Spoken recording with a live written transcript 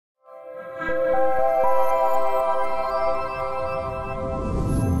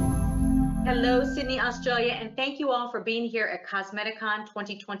Australia, and thank you all for being here at Cosmeticon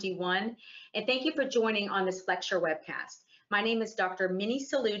 2021, and thank you for joining on this FlexSure webcast. My name is Dr. Raminder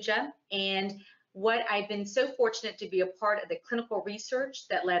Saluja, and what I've been so fortunate to be a part of the clinical research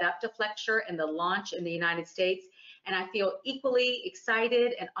that led up to FlexSure and the launch in the United States, and I feel equally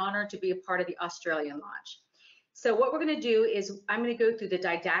excited and honored to be a part of the Australian launch. So what we're going to do is I'm going to go through the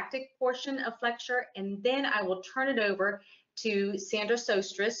didactic portion of FlexSure, and then I will turn it over to Sandra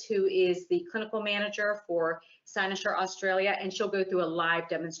Sostris, who is the clinical manager for Cynosure Australia, and she'll go through a live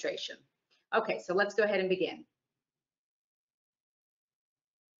demonstration. Okay, so let's go ahead and begin.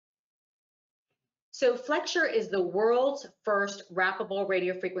 So FlexSure is the world's first wrappable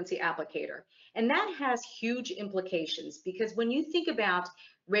radiofrequency applicator, and that has huge implications because when you think about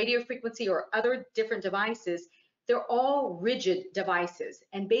radiofrequency or other different devices, they're all rigid devices,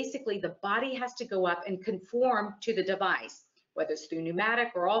 and basically the body has to go up and conform to the device, whether it's through pneumatic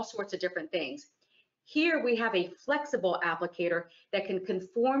or all sorts of different things. Here we have a flexible applicator that can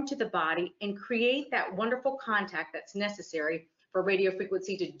conform to the body and create that wonderful contact that's necessary for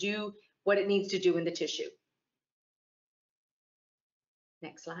radiofrequency to do what it needs to do in the tissue.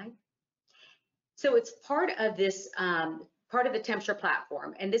 Next slide. So it's part of this part of the Temperature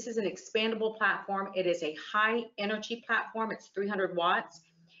platform, and this is an expandable platform. It is a high energy platform. It's 300 watts.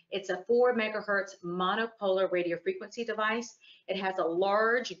 It's a 4 megahertz monopolar radiofrequency device. It has a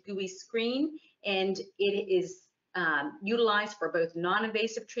large GUI screen, and it is utilized for both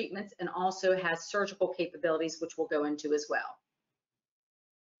non-invasive treatments and also has surgical capabilities, which we'll go into as well.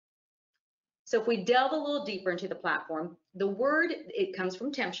 So if we delve a little deeper into the platform, the word, it comes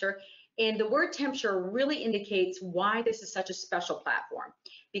from Temperature, and the word temperature really indicates why this is such a special platform,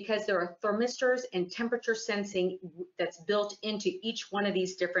 because there are thermistors and temperature sensing that's built into each one of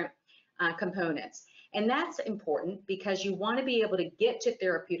these different components. And that's important because you want to be able to get to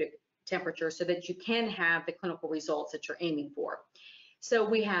therapeutic temperature so that you can have the clinical results that you're aiming for. So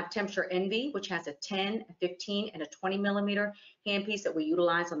we have Temperature Envy, which has a 10, a 15, and a 20 millimeter handpiece that we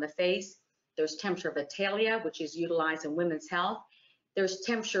utilize on the face. There's Temperature Vitalia, which is utilized in women's health. There's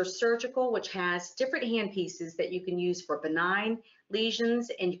Temperature Surgical, which has different handpieces that you can use for benign lesions,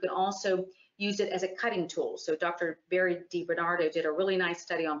 and you can also use it as a cutting tool. So Dr. Barry DiBernardo did a really nice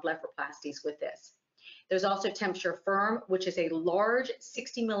study on blepharoplasties with this. There's also Temperature Firm, which is a large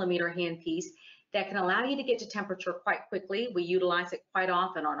 60 millimeter handpiece that can allow you to get to temperature quite quickly. We utilize it quite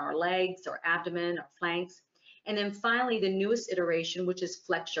often on our legs, our abdomen, our flanks. And then finally, the newest iteration, which is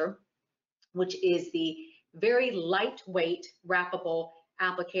FlexSure, which is the very lightweight wrappable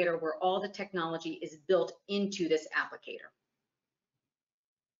applicator where all the technology is built into this applicator.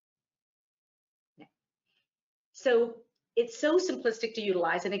 So it's so simplistic to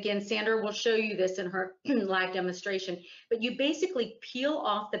utilize, and again, Sandra will show you this in her live demonstration, but you basically peel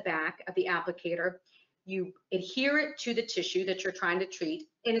off the back of the applicator, you adhere it to the tissue that you're trying to treat,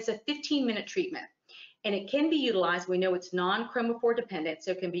 and it's a 15-minute treatment. And it can be utilized, we know it's non-chromophore dependent, so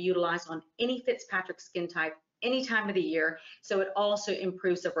it can be utilized on any Fitzpatrick skin type, any time of the year, so it also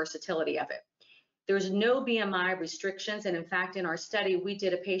improves the versatility of it. There's no BMI restrictions, and in fact, in our study, we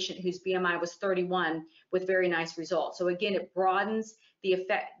did a patient whose BMI was 31 with very nice results. So again, it broadens the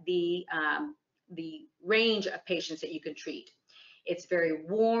effect, the range of patients that you can treat. It's very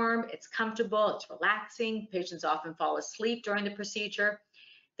warm, it's comfortable, it's relaxing. Patients often fall asleep during the procedure.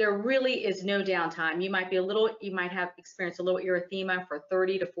 There really is no downtime. You might have experienced a little erythema for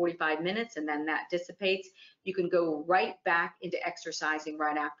 30 to 45 minutes, and then that dissipates. You can go right back into exercising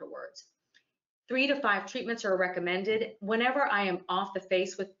right afterwards. 3 to 5 treatments are recommended. Whenever I am off the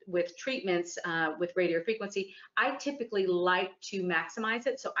face with treatments with radiofrequency, I typically like to maximize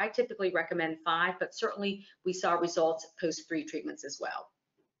it. So I typically recommend 5, but certainly we saw results post 3 treatments as well.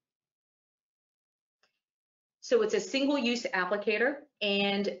 So it's a single-use applicator,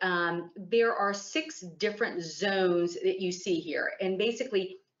 and there are 6 different zones that you see here. And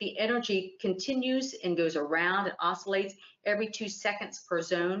basically, the energy continues and goes around and oscillates every 2 seconds per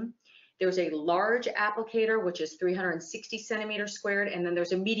zone. There's a large applicator, which is 360 centimeters squared, and then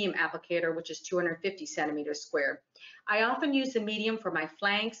there's a medium applicator, which is 250 centimeters squared. I often use the medium for my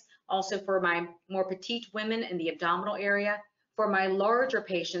flanks, also for my more petite women in the abdominal area. For my larger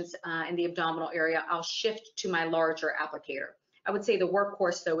patients in the abdominal area, I'll shift to my larger applicator. I would say the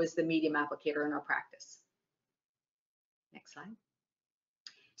workhorse, though, is the medium applicator in our practice. Next slide.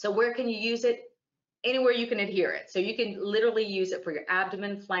 So where can you use it? Anywhere you can adhere it. So you can literally use it for your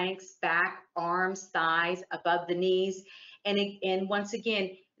abdomen, flanks, back, arms, thighs, above the knees. And once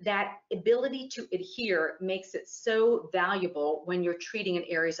again, that ability to adhere makes it so valuable when you're treating in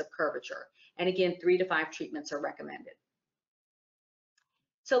areas of curvature. And again, 3 to 5 treatments are recommended.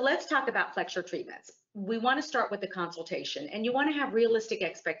 So let's talk about FlexSure treatments. we want to start with the consultation, and you want to have realistic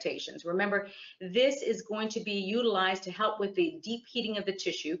expectations. Remember, this is going to be utilized to help with the deep heating of the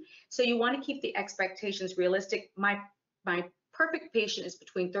tissue, so you want to keep the expectations realistic. My perfect patient is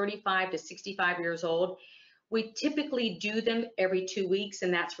between 35 to 65 years old. We typically do them every 2 weeks,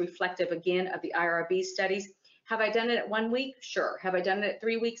 and that's reflective again of the IRB studies. Have I done it at 1 week? Sure. Have I done it at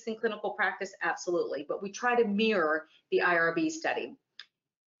 3 weeks in clinical practice? Absolutely. But we try to mirror the IRB study.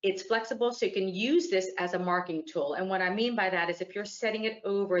 It's flexible, so you can use this as a marking tool. And what I mean by that is if you're setting it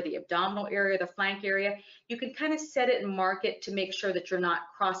over the abdominal area, the flank area, you can kind of set it and mark it to make sure that you're not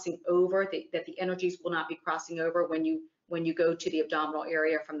crossing over, that the energies will not be crossing over when you go to the abdominal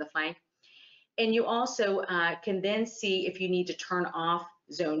area from the flank. And you also can then see if you need to turn off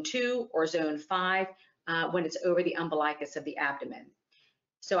zone 2 or zone 5 when it's over the umbilicus of the abdomen.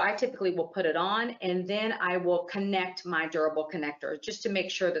 So I typically will put it on, and then I will connect my durable connector just to make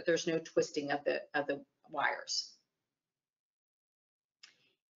sure that there's no twisting of the wires.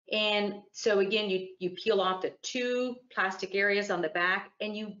 And so again, you peel off the 2 plastic areas on the back,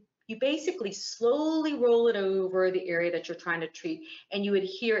 and you basically slowly roll it over the area that you're trying to treat, and you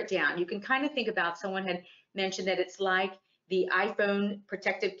adhere it down. You can kind of think about, someone had mentioned that it's like the iPhone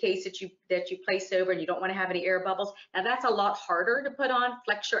protective case that you place over, and you don't want to have any air bubbles. Now that's a lot harder to put on.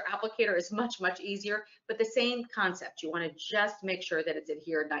 FlexSure applicator is much, much easier, but the same concept. You want to just make sure that it's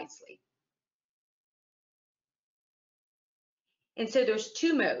adhered nicely. And so there's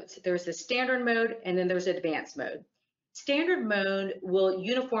 2 modes. There's the standard mode, and then there's advanced mode. Standard mode will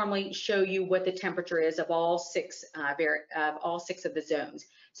uniformly show you what the temperature is of all 6 of the zones.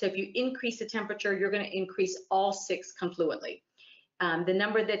 So if you increase the temperature, you're going to increase all 6 confluently. The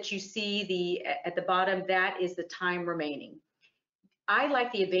number that you see at the bottom, that is the time remaining. I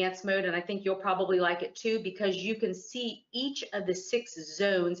like the advanced mode, and I think you'll probably like it too, because you can see each of the 6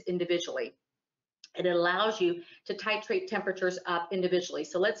 zones individually. It allows you to titrate temperatures up individually.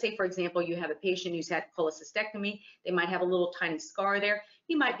 So let's say, for example, you have a patient who's had cholecystectomy. They might have a little tiny scar there.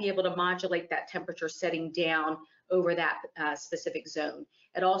 You might be able to modulate that temperature setting down over that specific zone.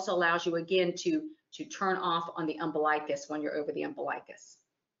 It also allows you, again, to turn off on the umbilicus when you're over the umbilicus.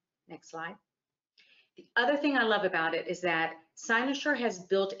 Next slide. The other thing I love about it is that Cynosure has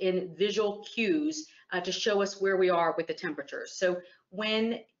built-in visual cues to show us where we are with the temperatures. So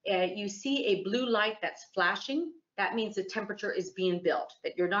when you see a blue light that's flashing, that means the temperature is being built,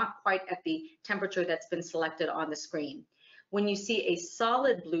 that you're not quite at the temperature that's been selected on the screen. When you see a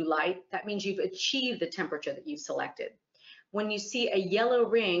solid blue light, that means you've achieved the temperature that you've selected. When you see a yellow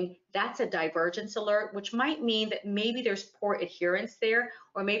ring, that's a divergence alert, which might mean that maybe there's poor adherence there,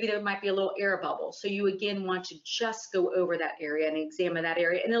 or maybe there might be a little air bubble. So you again want to just go over that area and examine that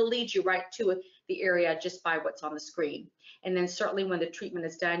area, and it'll lead you right to the area just by what's on the screen. And then certainly when the treatment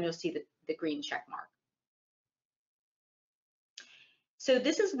is done, you'll see the green check mark. So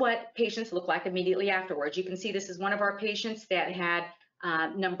this is what patients look like immediately afterwards. You can see this is one of our patients that had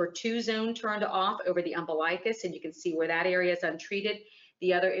number 2 zone turned off over the umbilicus, and you can see where that area is untreated.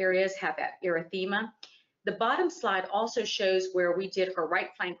 The other areas have that erythema. The bottom slide also shows where we did her right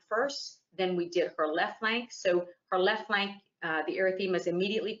flank first, then we did her left flank. So her left flank, the erythema is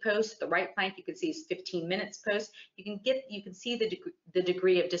immediately post. The right flank, you can see, is 15 minutes post. You can see the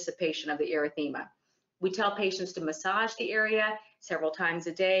degree of dissipation of the erythema. We tell patients to massage the area several times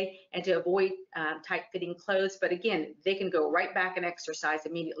a day and to avoid tight-fitting clothes. But again, they can go right back and exercise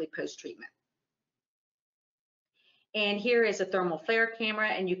immediately post-treatment. And here is a thermal flare camera,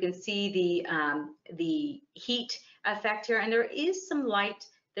 and you can see the heat effect here. And there is some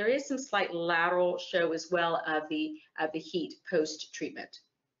slight lateral show as well of the heat post-treatment.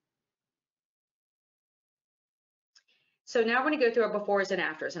 So now we're going to go through our befores and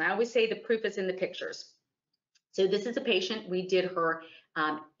afters, and I always say the proof is in the pictures. So this is a patient. We did her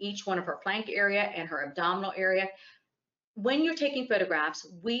each one of her flank area and her abdominal area. When you're taking photographs,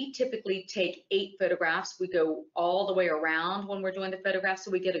 we typically take 8 photographs. We go all the way around when we're doing the photographs,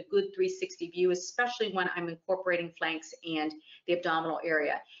 so we get a good 360 view, especially when I'm incorporating flanks and the abdominal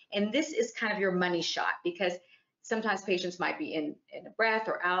area. And this is kind of your money shot, because sometimes patients might be in a breath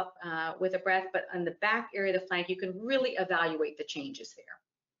or out with a breath, but on the back area of the flank, you can really evaluate the changes there.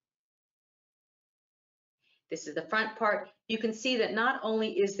 This is the front part. You can see that not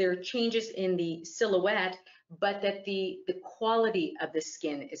only is there changes in the silhouette, but that the quality of the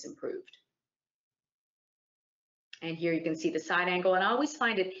skin is improved. And here you can see the side angle. And I always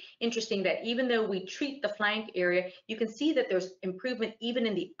find it interesting that even though we treat the flank area, you can see that there's improvement even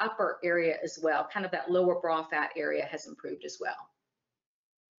in the upper area as well. Kind of that lower bra fat area has improved as well.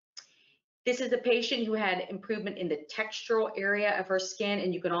 This is a patient who had improvement in the textural area of her skin,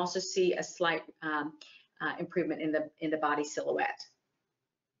 and you can also see a slight improvement in the body silhouette.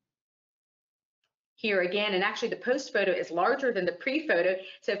 Here again, and actually the post photo is larger than the pre-photo,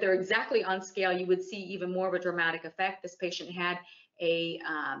 so if they're exactly on scale, you would see even more of a dramatic effect. This patient had the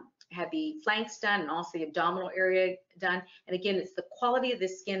flanks done and also the abdominal area done, and again, it's the quality of the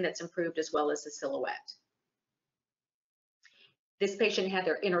skin that's improved as well as the silhouette. This patient had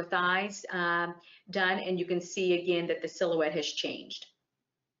their inner thighs done, and you can see again that the silhouette has changed.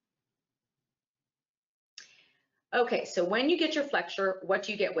 Okay, so when you get your FlexSure, what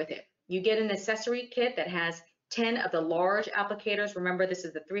do you get with it? You get an accessory kit that has 10 of the large applicators. Remember, this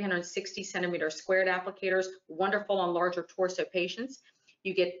is the 360 centimeter squared applicators, wonderful on larger torso patients.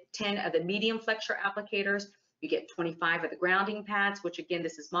 You get 10 of the medium FlexSure applicators. You get 25 of the grounding pads, which again,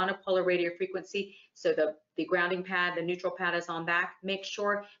 this is monopolar radio frequency. So the grounding pad, the neutral pad is on back. Make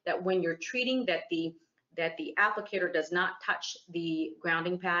sure that when you're treating that the applicator does not touch the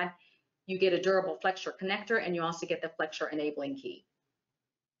grounding pad. You get a durable FlexSure connector, and you also get the FlexSure enabling key.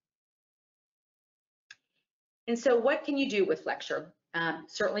 And so what can you do with FlexSure?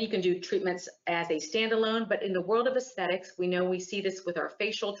 Certainly you can do treatments as a standalone, but in the world of aesthetics, we know we see this with our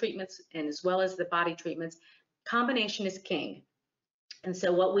facial treatments and as well as the body treatments. Combination is king. And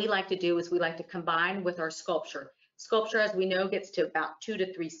so what we like to do is we like to combine with our sculpture. Sculpture, as we know, gets to about 2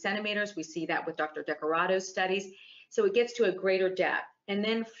 to 3 centimeters. We see that with Dr. Decorado's studies. So it gets to a greater depth. And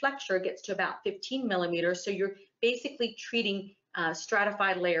then FlexSure gets to about 15 millimeters. So you're basically treating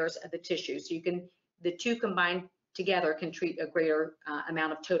stratified layers of the tissue. So you can, the two combined together can treat a greater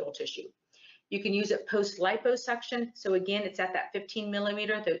amount of total tissue. You can use it post liposuction. So again, it's at that 15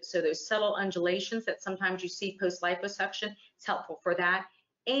 millimeter. So those subtle undulations that sometimes you see post liposuction, it's helpful for that.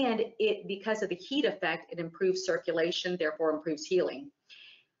 And it, because of the heat effect, it improves circulation, therefore improves healing.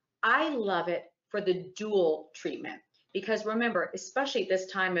 I love it for the dual treatment because remember, especially at this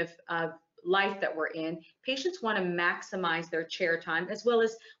time of life that we're in, patients want to maximize their chair time, as well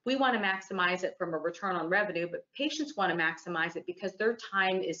as we want to maximize it from a return on revenue, but patients want to maximize it because their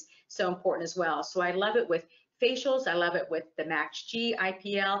time is so important as well. So I love it with facials, I love it with the Max G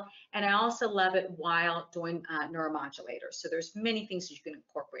IPL, and I also love it while doing neuromodulators. So there's many things that you can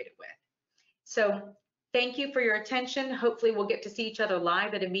incorporate it with. So thank you for your attention. Hopefully we'll get to see each other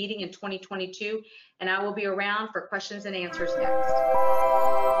live at a meeting in 2022, and I will be around for questions and answers next.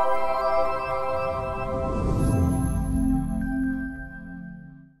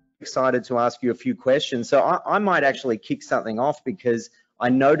 Excited to ask you a few questions. So I might actually kick something off because I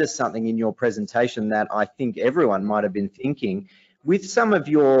noticed something in your presentation that I think everyone might have been thinking. With some of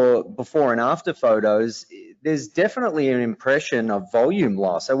your before and after photos, there's definitely an impression of volume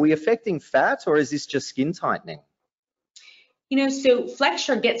loss. Are we affecting fat or is this just skin tightening? You know, so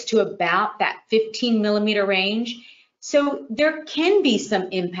FlexSure gets to about that 15 millimeter range. So there can be some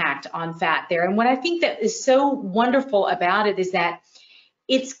impact on fat there. And what I think that is so wonderful about it is that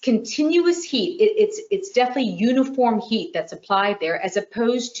it's continuous heat. It's definitely uniform heat that's applied there as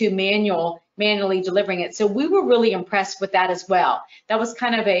opposed to manually delivering it. So we were really impressed with that as well. That was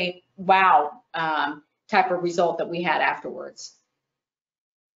kind of a wow type of result that we had afterwards.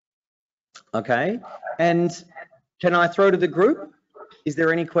 Okay, and can I throw to the group? Is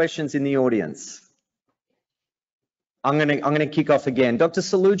there any questions in the audience? I'm gonna kick off again. Dr.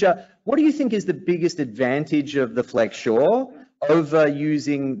 Saluja, what do you think is the biggest advantage of the FlexSure over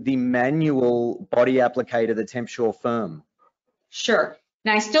using the manual body applicator, the TempSure Firm? Sure.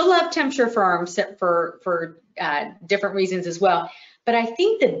 Now I still love TempSure Firm for different reasons as well. But I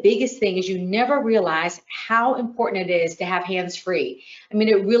think the biggest thing is you never realize how important it is to have hands-free. I mean,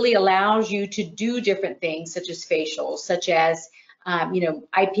 it really allows you to do different things such as facials, such as you know,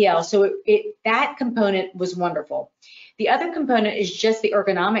 IPL. So that component was wonderful. The other component is just the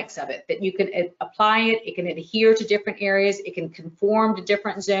ergonomics of it, that you can apply it, it can adhere to different areas, it can conform to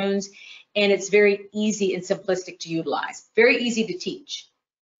different zones, and it's very easy and simplistic to utilize, very easy to teach.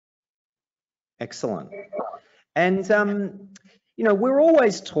 Excellent. And, you know, we're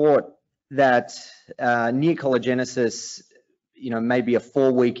always taught that near collagenesis, you know, maybe a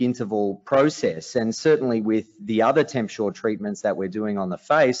 4-week interval process, and certainly with the other TempSure treatments that we're doing on the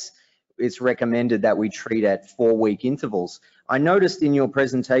face, it's recommended that we treat at 4-week intervals. I noticed in your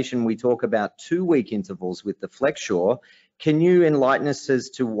presentation we talk about 2-week intervals with the FlexSure. Can you enlighten us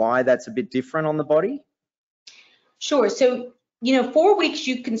as to why that's a bit different on the body? Sure. So, you know, 4 weeks,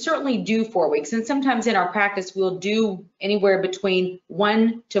 you can certainly do 4 weeks, and sometimes in our practice we'll do anywhere between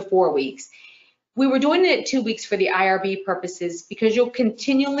 1 to 4 weeks. We were doing it at 2 weeks for the IRB purposes because you'll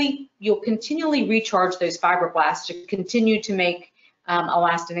continually recharge those fibroblasts to continue to make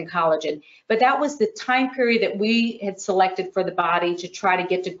elastin and collagen. But that was the time period that we had selected for the body to try to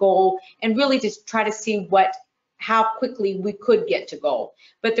get to goal and really just try to see how quickly we could get to goal.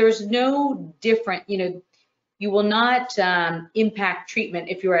 But there's no different, you will not impact treatment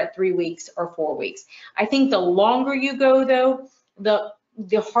if you're at 3 weeks or 4 weeks. I think the longer you go though,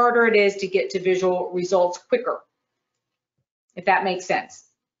 the harder it is to get to visual results quicker, if that makes sense.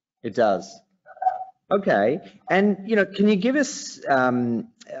 It does. Okay, and can you give us some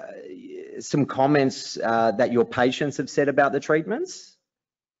comments that your patients have said about the treatments?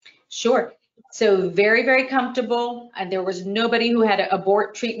 Sure. So very, very comfortable. And there was nobody who had to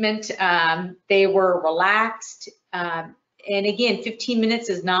abort treatment. They were relaxed. And again, 15 minutes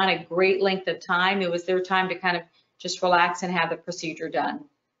is not a great length of time. It was their time to kind of just relax and have the procedure done.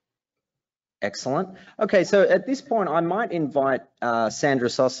 Excellent. Okay, so at this point, I might invite Sandra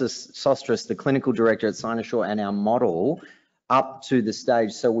Sostris, the clinical director at Cynosure and our model, up to the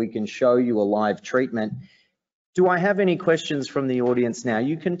stage so we can show you a live treatment. Do I have any questions from the audience now?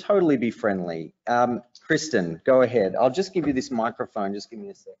 You can totally be friendly. Kristen, go ahead. I'll just give you this microphone. Just give me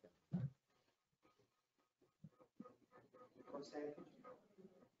a second.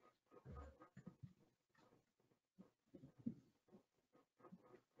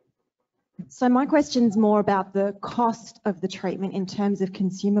 So my question's more about the cost of the treatment in terms of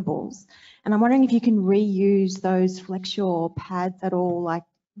consumables. And I'm wondering if you can reuse those FlexSure pads at all, like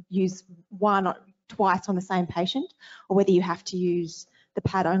use one or twice on the same patient, or whether you have to use the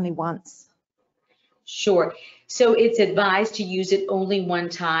pad only once. Sure. So it's advised to use it only one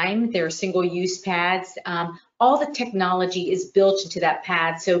time. They're single-use pads. All the technology is built into that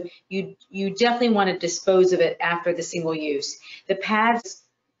pad, so you definitely want to dispose of it after the single use. The pads,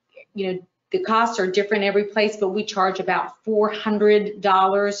 the costs are different every place, but we charge about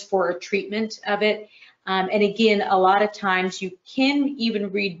 $400 for a treatment of it. And again, a lot of times you can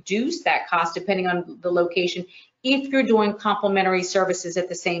even reduce that cost depending on the location if you're doing complementary services at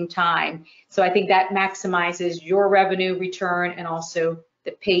the same time. So I think that maximizes your revenue return and also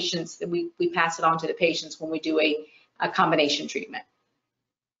the patients that we pass it on to the patients when we do a combination treatment.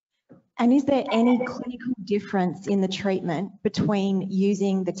 And is there any clinical difference in the treatment between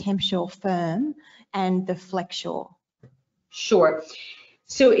using the TempSure Firm and the FlexSure? Sure.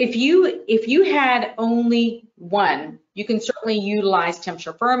 So if you had only one, you can certainly utilize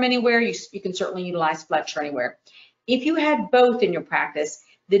TempSure Firm anywhere. You can certainly utilize FlexSure anywhere. If you had both in your practice,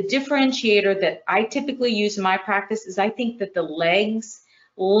 the differentiator that I typically use in my practice is I think that the legs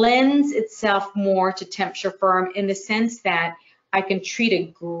lends itself more to TempSure Firm in the sense that I can treat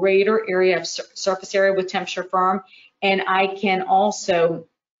a greater area of surface area with TempSure Firm, and I can also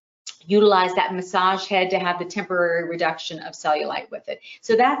utilize that massage head to have the temporary reduction of cellulite with it.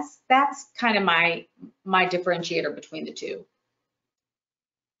 So that's kind of my differentiator between the two.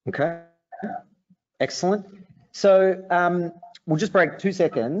 Okay, excellent. So we'll just break 2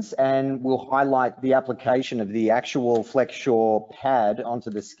 seconds and we'll highlight the application of the actual FlexSure pad onto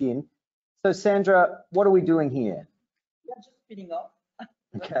the skin. So Sandra, what are we doing here? We're just spinning off.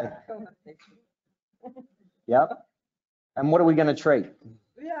 Okay. Yep. And what are we going to treat?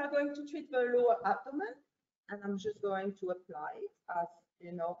 We are going to treat the lower abdomen, and I'm just going to apply it as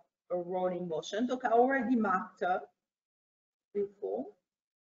a rolling motion. So I already marked up before,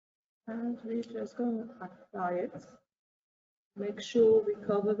 and we're just going to apply it. Make sure we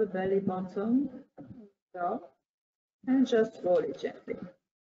cover the belly button, so, and just roll it gently.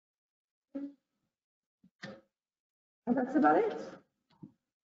 And that's about it.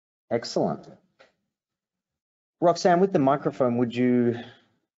 Excellent. Roxanne, with the microphone, would you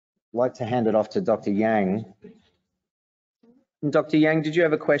like to hand it off to Dr. Yang? And Dr. Yang, did you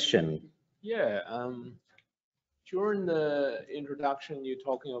have a question? Yeah. During the introduction, you're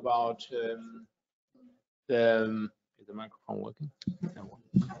talking about is the microphone working?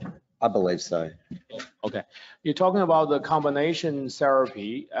 I believe so. Okay. You're talking about the combination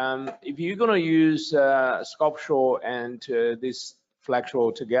therapy. If you're going to use SculpSure and this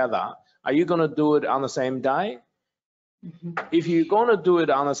FlexSure together, are you going to do it on the same day? Mm-hmm. If you're going to do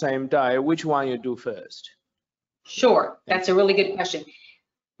it on the same day, which one you do first? Sure, that's a really good question.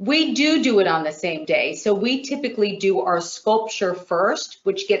 We do it on the same day. So we typically do our SculpSure first,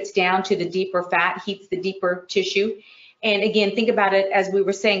 which gets down to the deeper fat, heats the deeper tissue. And again, think about it, as we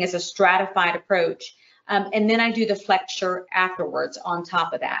were saying, as a stratified approach. And then I do the FlexSure afterwards on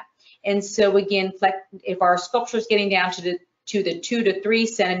top of that. And so again, if our SculpSure is getting down to the 2 to 3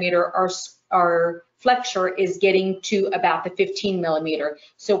 centimeter, our FlexSure is getting to about the 15 millimeter.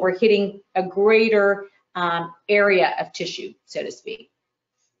 So we're hitting a greater area of tissue, so to speak.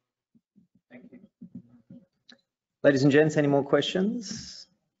 Thank you. Ladies and gents, any more questions?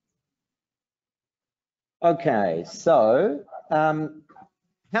 Okay, so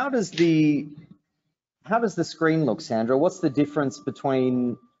how does the screen look, Sandra? What's the difference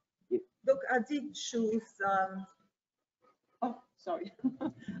between? Look, I did choose, oh, sorry.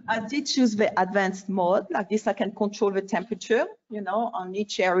 I did choose the advanced mode. Like this, I can control the temperature, you know, on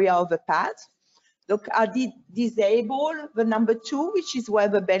each area of the pad. Look, I did disable the number 2, which is where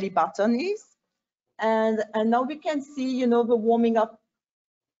the belly button is. And now we can see, you know, the warming up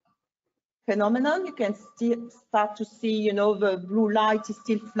phenomenon. You can still start to see, you know, the blue light is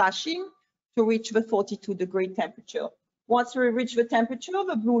still flashing to reach the 42-degree temperature. Once we reach the temperature,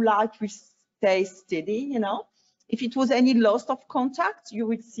 the blue light will stay steady, you know. If it was any loss of contact, you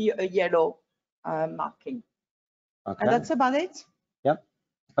would see a yellow marking. Okay. And that's about it. Yep.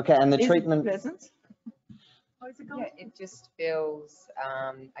 Okay, and the Is it treatment. pleasant? How is it going? Yeah, it just feels,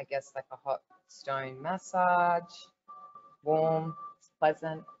 I guess, like a hot stone massage, warm, it's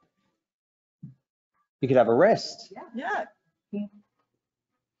pleasant. You could have a rest. Yeah.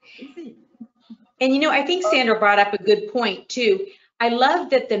 Easy. And you know, I think Sandra brought up a good point too. I love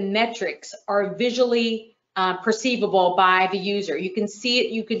that the metrics are visually perceivable by the user. You can see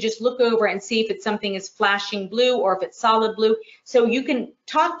it, you can just look over and see if it's something is flashing blue or if it's solid blue. So you can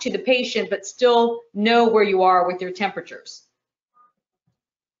talk to the patient, but still know where you are with your temperatures.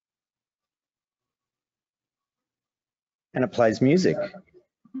 And it plays music,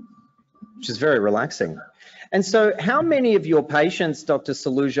 which is very relaxing. And so how many of your patients, Dr.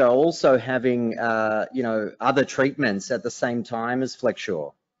 Saluja, are also having, you know, other treatments at the same time as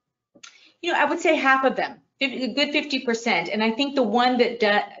FlexSure? You know, I would say half of them, a good 50%. And I think the one that,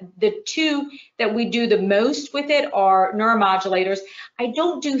 the 2 that we do the most with it are neuromodulators. I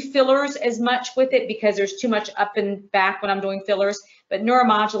don't do fillers as much with it because there's too much up and back when I'm doing fillers, but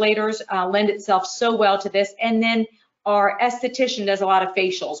neuromodulators lend itself so well to this. And then our esthetician does a lot of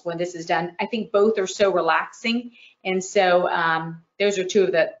facials when this is done. I think both are so relaxing. And so those are 2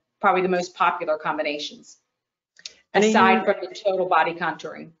 of the, probably the most popular combinations, And aside from the total body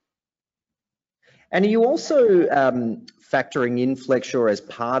contouring. And are you also factoring in FlexSure as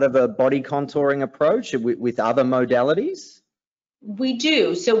part of a body contouring approach with other modalities? We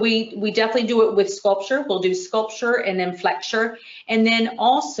do. So we definitely do it with Sculpture. We'll do Sculpture and then FlexSure. And then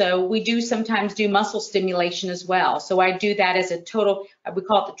also we do sometimes do muscle stimulation as well. So I do that as a total, we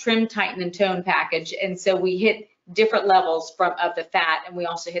call it the trim, tighten, and tone package. And so we hit different levels of the fat, and we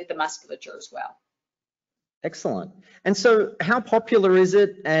also hit the musculature as well. Excellent. And so how popular is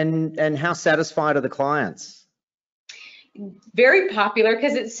it, and how satisfied are the clients? Very popular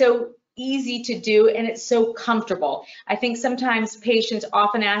because it's so easy to do and it's so comfortable. I think sometimes patients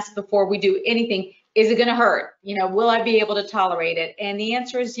often ask before we do anything, is it going to hurt? You know, will I be able to tolerate it? And the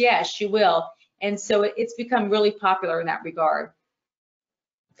answer is yes, you will. And so it's become really popular in that regard.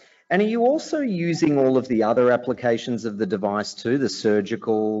 And are you also using all of the other applications of the device too, the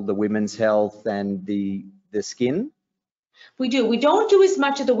surgical, the women's health, and the skin? We do. We don't do as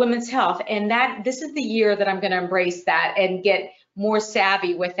much of the women's health, and this is the year that I'm going to embrace that and get more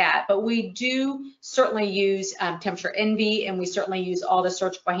savvy with that. But we do certainly use Temperature Envy, and we certainly use all the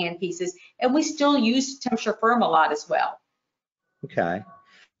surgical hand pieces, and we still use Temperature Firm a lot as well. Okay.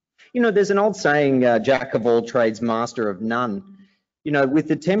 You know, there's an old saying, jack of all trades, master of none. You know, with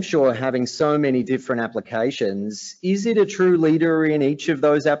the TempSure having so many different applications, is it a true leader in each of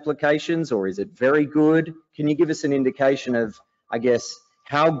those applications, or is it very good? Can you give us an indication of, I guess,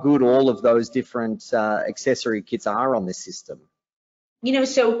 how good all of those different accessory kits are on this system? You know,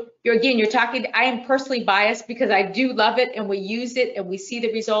 so you're talking, I am personally biased because I do love it and we use it and we see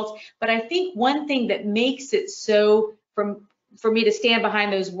the results. But I think one thing that makes it so, for me to stand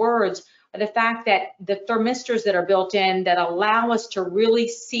behind those words, are the fact that the thermistors that are built in that allow us to really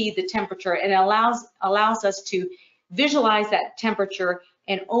see the temperature, and allows us to visualize that temperature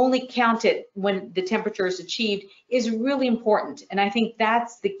and only count it when the temperature is achieved is really important. And I think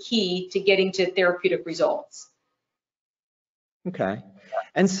that's the key to getting to therapeutic results. Okay.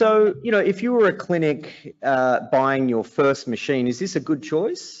 And so, you know, if you were a clinic buying your first machine, is this a good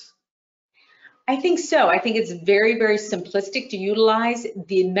choice? I think so. I think it's very, very simplistic to utilize.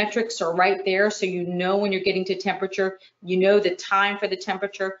 The metrics are right there, so you know when you're getting to temperature, you know the time for the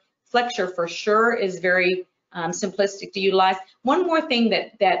temperature. FlexSure for sure is very simplistic to utilize. One more thing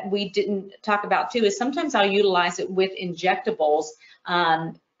that we didn't talk about too is sometimes I'll utilize it with injectables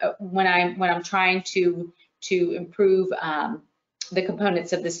when I'm trying to improve the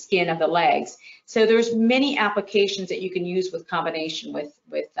components of the skin of the legs. So there's many applications that you can use with combination with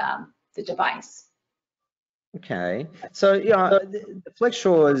the device. Okay, so yeah, the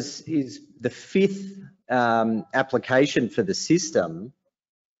FlexSure is the 5th application for the system.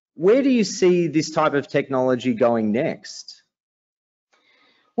 Where do you see this type of technology going next?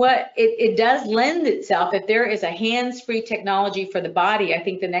 Well, it does lend itself. If there is a hands-free technology for the body, I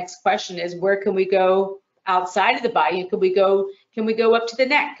think the next question is, where can we go outside of the body? Can we go up to the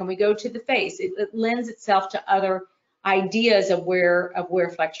neck? Can we go to the face? It lends itself to other ideas of where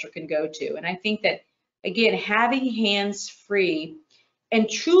FlexSure can go to. And I think that, again, having hands-free and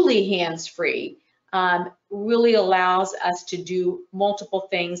truly hands-free really allows us to do multiple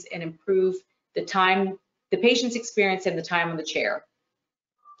things and improve the time, the patient's experience and the time on the chair.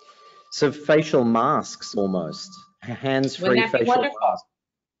 So facial masks almost, hands-free facial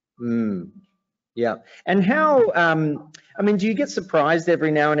masks. Yeah. And how, I mean, do you get surprised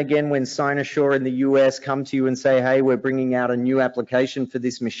every now and again when Cynosure in the US come to you and say, hey, we're bringing out a new application for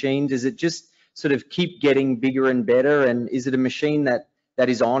this machine? Does it just sort of keep getting bigger and better? And is it a machine that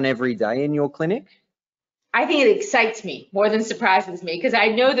is on every day in your clinic? I think it excites me more than surprises me, because I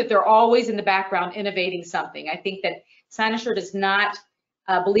know that they're always in the background innovating something. I think that Cynosure does not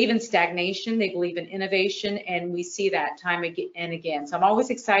believe in stagnation. They believe in innovation, and we see that time and again. So I'm always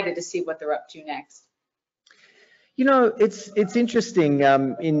excited to see what they're up to next. You know, it's interesting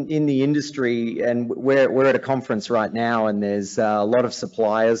in the industry, and we're at a conference right now, and there's a lot of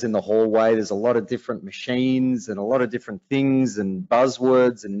suppliers in the hallway. There's a lot of different machines and a lot of different things and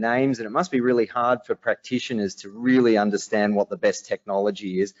buzzwords and names, and it must be really hard for practitioners to really understand what the best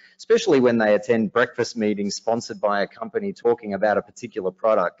technology is, especially when they attend breakfast meetings sponsored by a company talking about a particular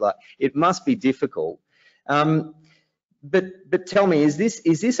product. Like, it must be difficult. But tell me, is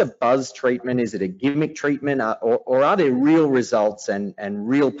this a buzz treatment? Is it a gimmick treatment, or are there real results and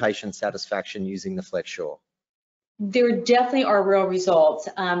real patient satisfaction using the FlexSure? There definitely are real results.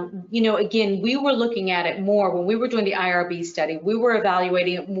 You know, again, we were looking at it more when we were doing the IRB study. We were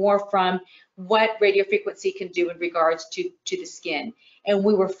evaluating it more from what radiofrequency can do in regards to the skin, and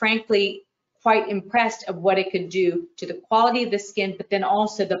we were frankly quite impressed of what it could do to the quality of the skin, but then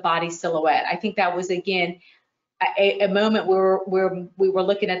also the body silhouette. I think that was, again, a moment where we were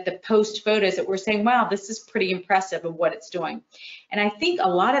looking at the post photos that we're saying, wow, this is pretty impressive of what it's doing. And I think a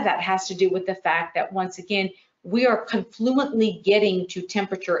lot of that has to do with the fact that, once again, we are confluently getting to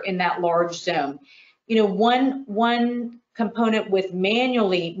temperature in that large zone. You know, one component with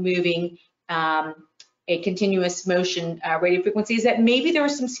manually moving a continuous motion radiofrequency is that maybe there were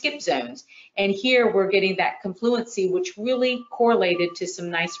some skip zones. And here we're getting that confluency, which really correlated to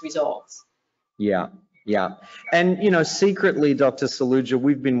some nice results. Yeah. Yeah, and you know, secretly, Dr. Saluja,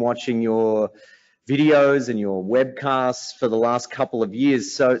 we've been watching your videos and your webcasts for the last couple of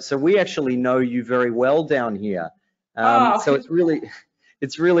years, so we actually know you very well down here. So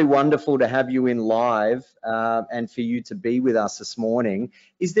it's really wonderful to have you in live and for you to be with us this morning.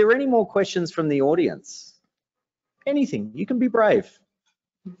 Is there any more questions from the audience? Anything? You can be brave.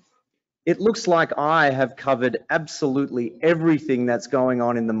 It looks like I have covered absolutely everything that's going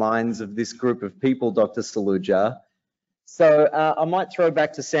on in the minds of this group of people, Dr. Saluja. So I might throw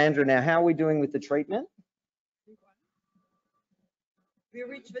back to Sandra now. How are we doing with the treatment? We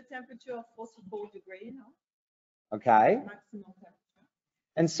reach the temperature of 44 degrees now. Okay. Maximum temperature.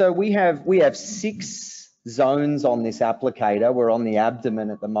 And so we have 6 zones on this applicator. We're on the abdomen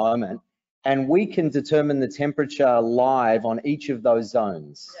at the moment, and we can determine the temperature live on each of those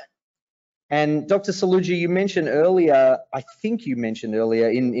zones. Yeah. And Dr. Saluja, you mentioned earlier, I think you mentioned earlier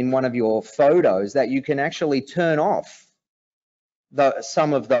in one of your photos that you can actually turn off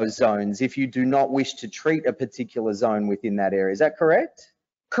some of those zones if you do not wish to treat a particular zone within that area. Is that correct?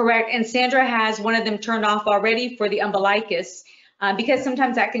 Correct. And Sandra has one of them turned off already for the umbilicus, because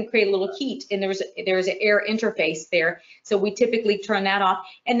sometimes that can create a little heat, and there's an air interface there. So we typically turn that off.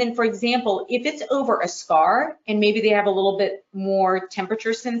 And then, for example, if it's over a scar and maybe they have a little bit more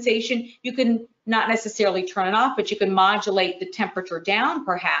temperature sensation, you can not necessarily turn it off, but you can modulate the temperature down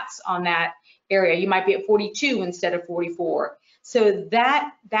perhaps on that area. You might be at 42 instead of 44. So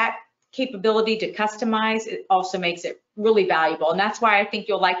that capability to customize, it also makes it really valuable. And that's why I think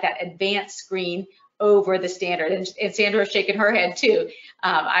you'll like that advanced screen over the standard. And Sandra is shaking her head too.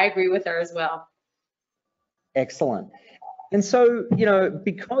 I agree with her as well. Excellent. And so, you know,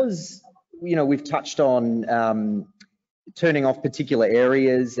 because, you know, we've touched on turning off particular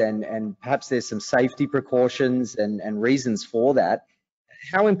areas and perhaps there's some safety precautions and reasons for that,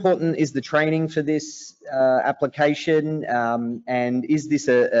 how important is the training for this application? And is this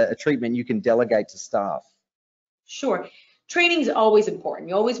a treatment you can delegate to staff? Sure. Training is always important.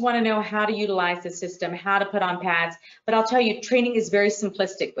 You always want to know how to utilize the system, how to put on pads. But I'll tell you, training is very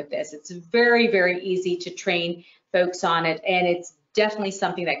simplistic with this. It's very, very easy to train folks on it, and it's definitely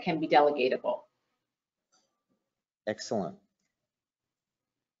something that can be delegatable. Excellent.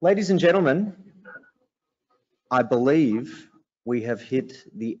 Ladies and gentlemen, I believe we have hit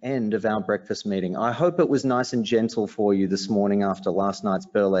the end of our breakfast meeting. I hope it was nice and gentle for you this morning after last night's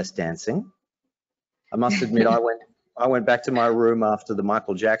burlesque dancing. I must admit, I went back to my room after the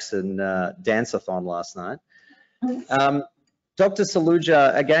Michael Jackson dance-a-thon last night. Dr.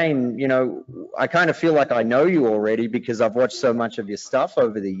 Saluja, again, you know, I kind of feel like I know you already because I've watched so much of your stuff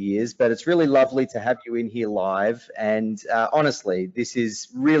over the years, but it's really lovely to have you in here live. And honestly, this is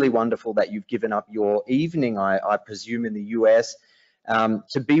really wonderful that you've given up your evening, I presume, in the US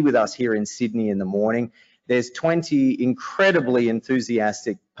to be with us here in Sydney in the morning. There's 20 incredibly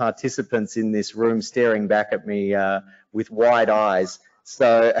enthusiastic participants in this room staring back at me with wide eyes.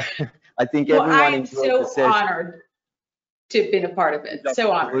 So I think everyone enjoyed the session. I am so honored to have been a part of it. Dr.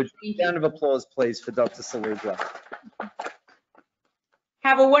 So honored. Round of applause, please, for Dr. Saluja.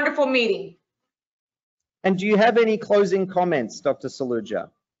 Have a wonderful meeting. And do you have any closing comments, Dr. Saluja?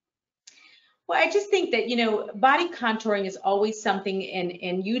 Well, I just think that, you know, body contouring is always something,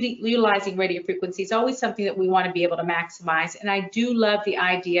 and utilizing radio frequency is always something that we want to be able to maximize. And I do love the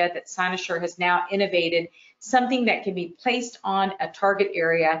idea that Cynosure has now innovated something that can be placed on a target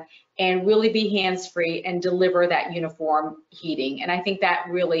area and really be hands-free and deliver that uniform heating. And I think that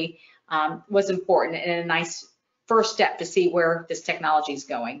really was important and a nice first step to see where this technology is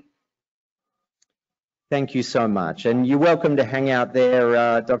going. Thank you so much. And you're welcome to hang out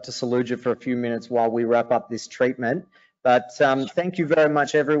there, Dr. Saluja, for a few minutes while we wrap up this treatment. But thank you very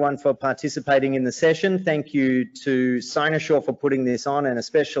much, everyone, for participating in the session. Thank you to Cynosure for putting this on, and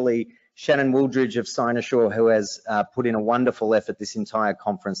especially Shannon Wooldridge of Cynosure, who has put in a wonderful effort this entire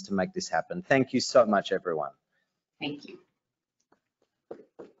conference to make this happen. Thank you so much, everyone. Thank you.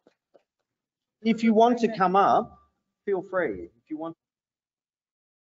 If you want to come up, feel free. If you want